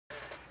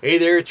Hey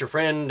there, it's your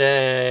friend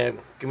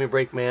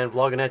Gimmeabreakman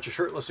vlogging at you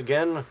shirtless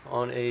again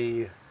on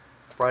a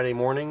Friday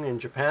morning in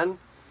Japan.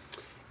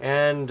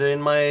 And in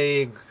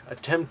my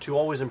attempt to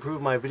always improve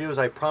my videos,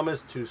 I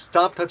promise to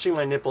stop touching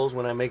my nipples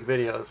when I make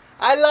videos.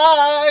 I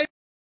lied!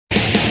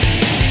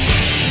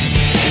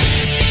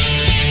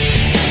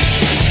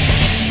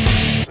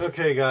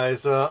 Okay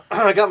guys,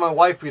 I got my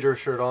wife beater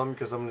shirt on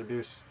because I'm going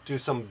to do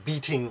some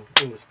beating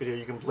in this video.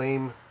 You can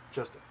blame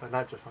Andy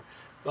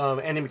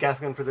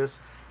McGaffigan for this.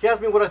 He asked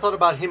me what I thought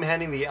about him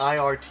handing the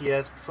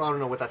IRTS, I don't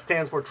know what that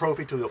stands for,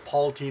 trophy to the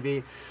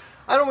ApauledTV.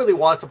 I don't really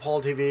watch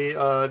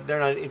ApauledTV. They're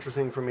not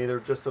interesting for me. They're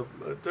just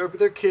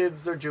they're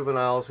kids, they're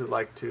juveniles who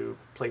like to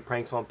play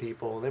pranks on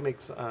people. They make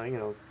you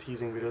know,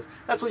 teasing videos.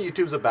 That's what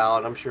YouTube's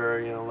about. I'm sure,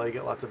 you know, they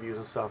get lots of views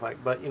and stuff.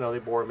 But you know, they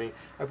bore me.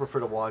 I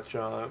prefer to watch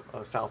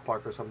South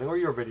Park or something, or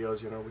your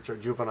videos, you know, which are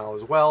juvenile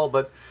as well.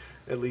 But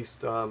at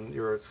least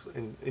you're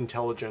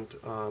intelligent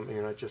and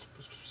you're not just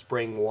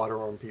spraying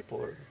water on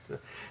people.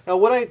 Now,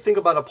 what I think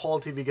about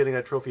ApauledTV getting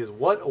that trophy is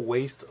what a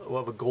waste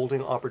of a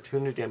golden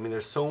opportunity. I mean,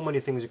 there's so many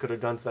things you could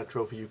have done to that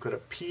trophy. You could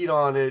have peed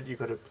on it. You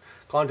could have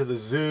gone to the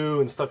zoo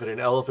and stuck it in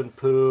elephant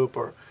poop,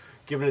 or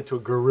given it to a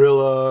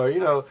gorilla. Or, you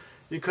know,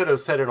 you could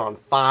have set it on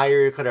fire.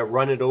 You could have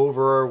run it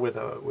over with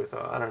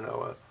a I don't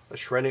know, a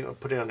shredding, or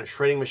put it on a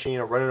shredding machine,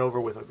 or run it over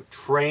with a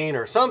train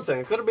or something.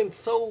 It could have been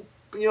so,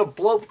 you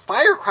know,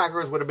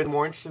 firecrackers would have been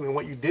more interesting than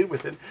what you did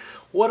with it.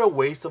 What a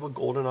waste of a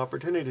golden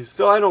opportunity.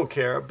 So I don't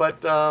care, but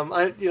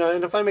you know,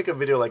 and if I make a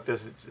video like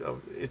this,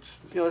 it's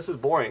you know, this is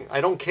boring.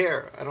 I don't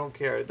care. I don't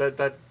care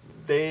that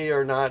they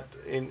are not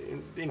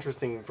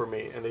interesting for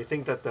me, and they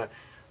think that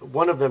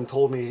one of them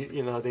told me,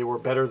 you know, they were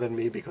better than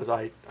me because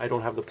I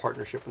don't have the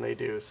partnership and they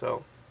do.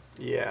 So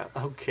yeah,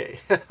 okay.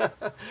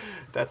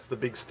 That's the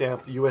big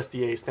stamp, the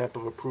USDA stamp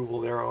of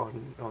approval there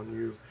on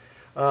you.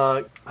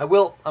 I'm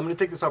going to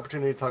take this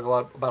opportunity to talk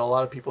about a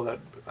lot of people that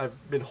I've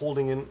been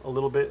holding in a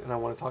little bit, and I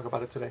want to talk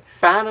about it today.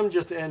 Battim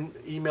just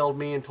emailed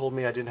me and told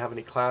me I didn't have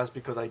any class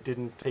because I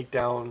didn't take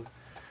down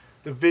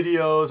the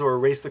videos or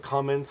erase the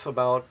comments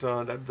about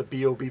that the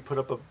BOB put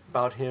up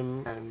about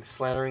him and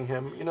slandering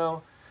him. You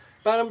know,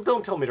 Battim,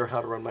 don't tell me how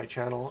to run my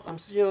channel.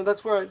 You know,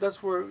 that's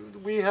where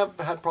we have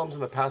had problems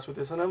in the past with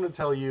this, and I'm going to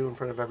tell you in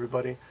front of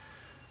everybody.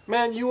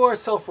 Man, you are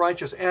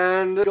self-righteous,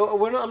 and I'm not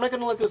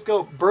going to let this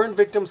go. Burn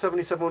Victim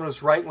 77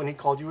 was right when he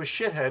called you a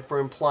shithead for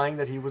implying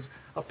that he was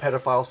a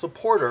pedophile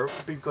supporter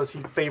because he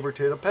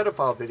favorited a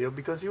pedophile video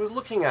because he was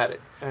looking at it.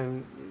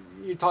 And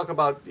you talk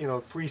about, you know,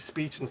 free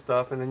speech and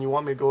stuff, and then you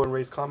want me to go and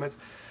raise comments.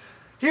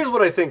 Here's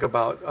what I think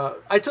about.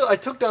 I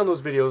took down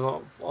those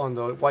videos on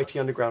the YT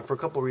Underground for a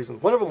couple of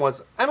reasons. One of them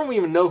was I don't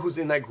even know who's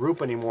in that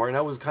group anymore, and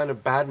I was kind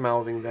of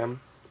bad-mouthing them.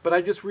 But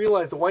I just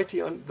realized the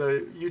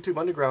YouTube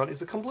Underground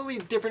is a completely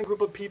different group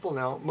of people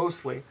now,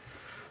 mostly.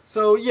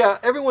 So yeah,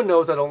 everyone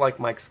knows I don't like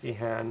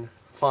Mikeskehan.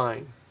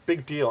 Fine.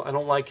 Big deal. I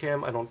don't like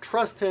him. I don't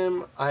trust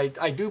him. I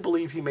do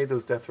believe he made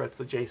those death threats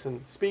to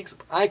jasonspeaks.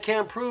 I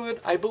can't prove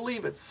it. I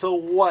believe it. So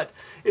what?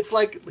 It's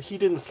like he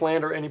didn't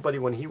slander anybody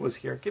when he was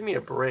here. Give me a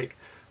break.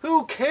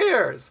 Who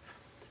cares?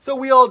 So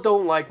we all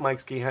don't like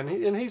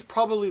Mikeskehan, and he's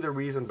probably the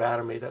reason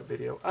Battim made that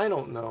video. I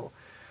don't know.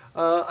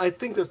 I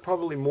think there's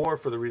probably more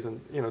for the reason,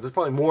 you know, there's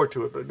probably more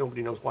to it, but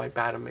nobody knows why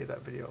Battim made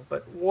that video.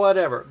 But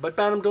whatever. But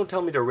Battim, don't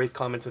tell me to erase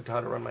comments on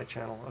how to run my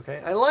channel,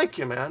 okay? I like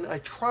you, man. I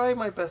try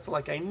my best to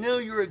like you. I know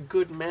you're a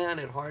good man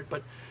at heart,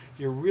 but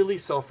you're really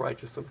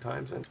self-righteous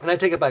sometimes. And I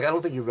take it back. I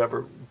don't think you've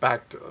ever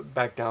backed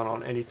down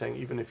on anything,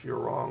 even if you're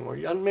wrong. Or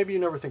maybe you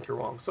never think you're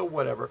wrong. So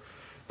whatever.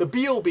 The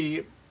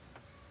BOB,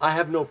 I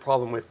have no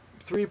problem with.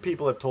 3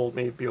 people have told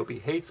me BOB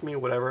hates me or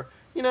whatever.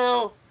 You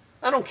know,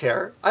 I don't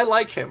care. I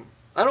like him.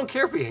 I don't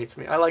care if he hates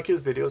me. I like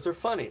his videos. They're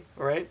funny,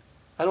 all right?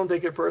 I don't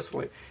take it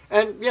personally.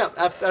 And yeah,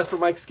 as for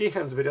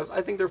Mikeskehan's videos,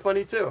 I think they're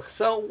funny too.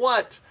 So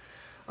what?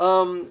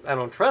 I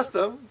don't trust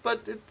him,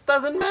 but it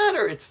doesn't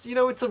matter. It's, you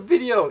know, it's a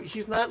video.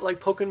 He's not like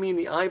poking me in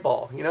the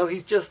eyeball. You know,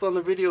 he's just on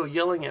the video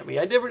yelling at me.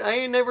 I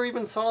never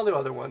even saw the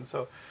other one.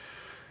 So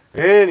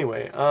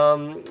anyway,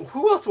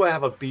 who else do I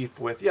have a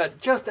beef with? Yeah,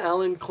 Just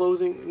Allen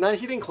closing. No,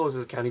 he didn't close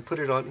his account. He put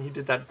it on. He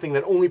did that thing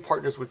that only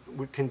partners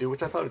can do,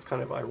 which I thought was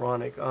kind of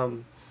ironic.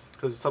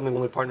 Because it's something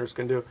only partners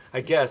can do.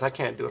 I guess I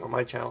can't do it on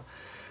my channel.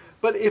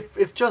 But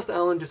if Just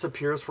Allen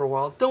disappears for a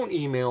while, don't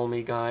email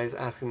me, guys,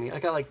 asking me.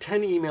 I got like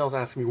 10 emails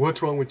asking me,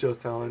 what's wrong with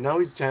Just Allen? Now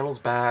his channel's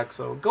back,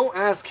 so go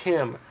ask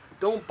him.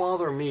 Don't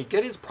bother me.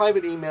 Get his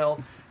private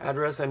email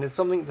address, and if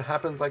something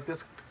happens like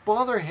this,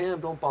 bother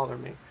him. Don't bother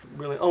me.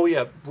 Really. Oh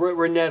yeah,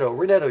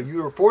 Renetto,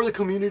 you were for the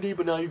community,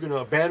 but now you're going to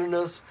abandon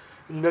us,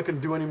 and you're not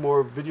going to do any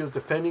more videos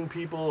defending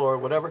people or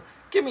whatever.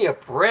 Give me a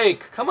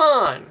break. Come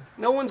on.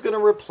 No one's going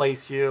to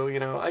replace you. You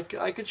know,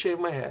 I could shave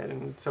my head,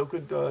 and so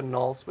could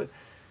nalts, but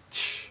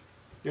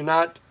you're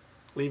not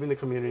leaving the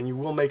community, and you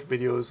will make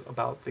videos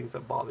about things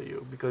that bother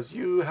you because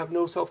you have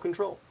no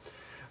self-control,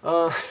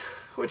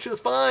 which is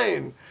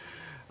fine.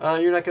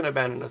 You're not going to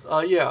abandon us.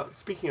 Yeah,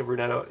 speaking of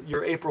Renetto,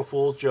 your April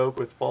Fool's joke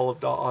with Fall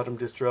of Autumn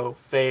Distro,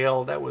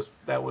 fail. That was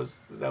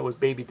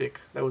baby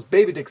dick. That was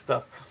baby dick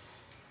stuff.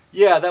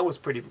 Yeah, that was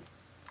pretty...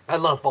 I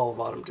love Fall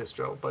Bottom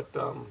distro, but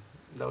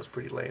that was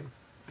pretty lame.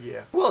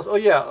 Yeah. Who else? Oh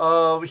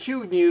yeah,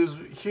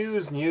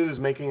 Hughes News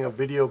making a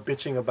video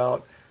bitching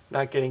about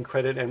not getting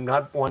credit and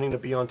not wanting to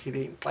be on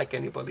TV. Like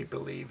anybody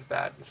believes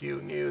that.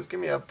 Hugh News, give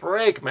me a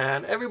break,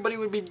 man. Everybody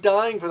would be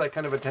dying for that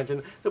kind of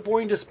attention. The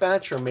Boring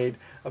Dispatcher made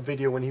a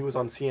video when he was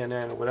on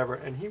CNN or whatever,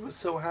 and he was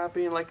so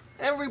happy, and like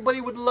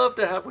everybody would love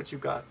to have what you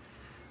got.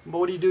 But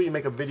what do? You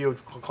make a video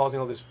causing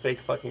all this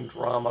fake fucking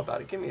drama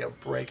about it. Give me a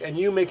break. And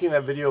you making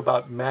that video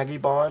about Maggie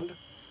Bond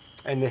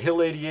and the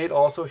Hill 88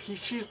 also,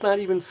 she's not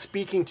even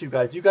speaking to you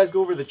guys. You guys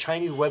go over to the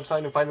Chinese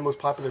website and find the most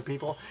popular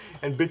people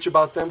and bitch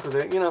about them because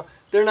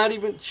they're not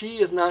even, she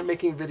is not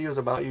making videos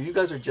about you. You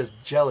guys are just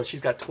jealous. She's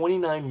got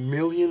 29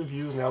 million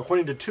views now,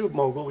 according to Tube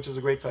Mogul, which is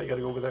a great site. You got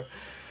to go over there.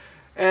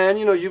 And,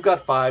 you've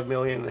got 5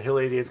 million. The Hill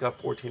 88's got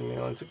 14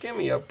 million. So give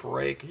me a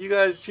break. You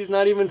guys, she's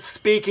not even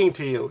speaking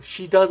to you.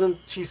 She's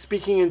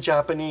speaking in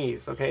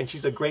Japanese, okay? And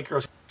she's a great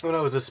girl. And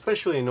I was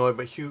especially annoyed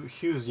by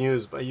Hughes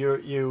News, but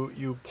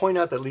you point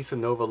out that Lisa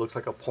Nova looks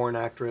like a porn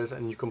actress,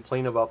 and you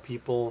complain about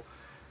people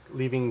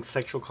leaving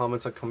sexual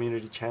comments on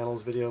Community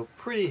Channel's video.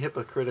 Pretty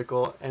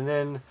hypocritical. And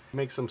then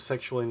make some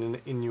sexual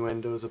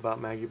innuendos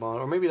about Maggie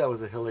Bond. Or maybe that was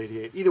the Hill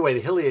 88. Either way,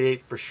 the Hill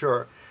 88 for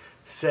sure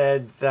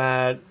said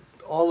that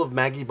all of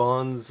Maggie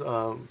Bond's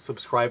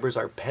subscribers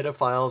are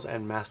pedophiles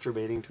and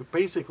masturbating to,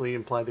 basically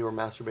implied they were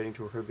masturbating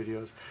to her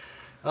videos.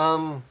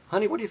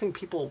 Honey, what do you think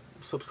people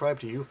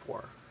subscribe to you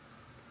for?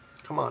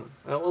 Come on.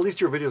 Well, at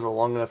least your videos are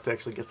long enough to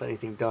actually get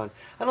anything done.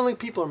 I don't think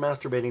people are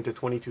masturbating to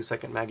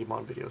 22-second Maggie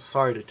Bond videos.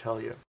 Sorry to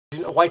tell you.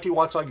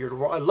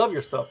 ytwatchdog, I love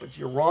your stuff, but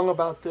you're wrong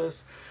about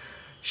this.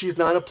 She's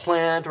not a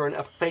plant or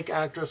a fake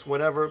actress,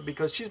 whatever,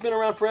 because she's been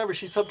around forever.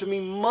 She subbed to me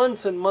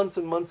months and months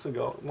and months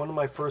ago. One of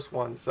my first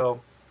ones.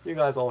 So you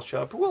guys all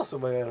shut up. Who else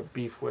have I got a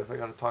beef with? I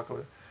got to talk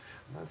with.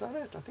 Is that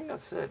it? I think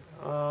that's it.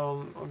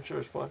 I'm sure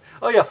it's fun.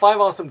 Oh yeah, 5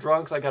 Awesome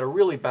Drunks. I got a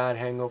really bad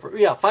hangover.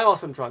 Yeah, 5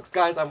 Awesome Drunks.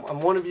 Guys, I'm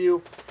one of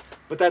you.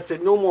 But that's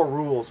it. No more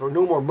rules or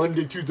no more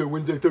Monday, Tuesday,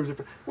 Wednesday,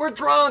 Thursday. We're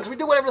drunks. We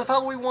do whatever the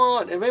hell we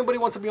want. And if anybody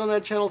wants to be on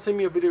that channel, send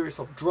me a video of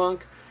yourself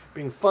drunk,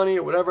 being funny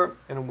or whatever,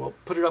 and we'll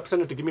put it up.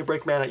 Send it to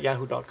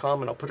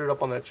Gimmeabreakman@yahoo.com, and I'll put it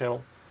up on that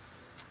channel.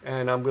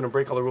 And I'm going to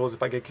break all the rules.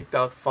 If I get kicked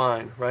out,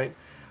 fine, right?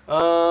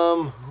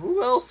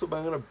 Who else am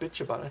I going to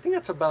bitch about? I think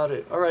that's about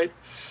it. All right.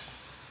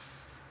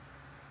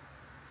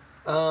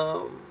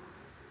 Oh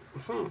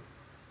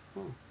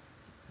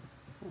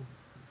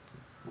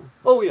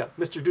yeah,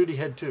 Mr. Duty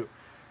Head 2.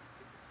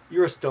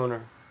 You're a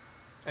stoner,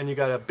 and you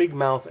got a big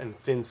mouth and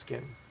thin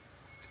skin,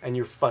 and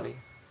you're funny.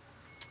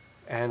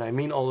 And I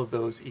mean all of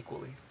those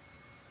equally.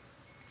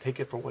 Take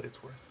it for what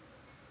it's worth.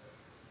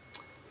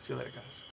 See you later, guys.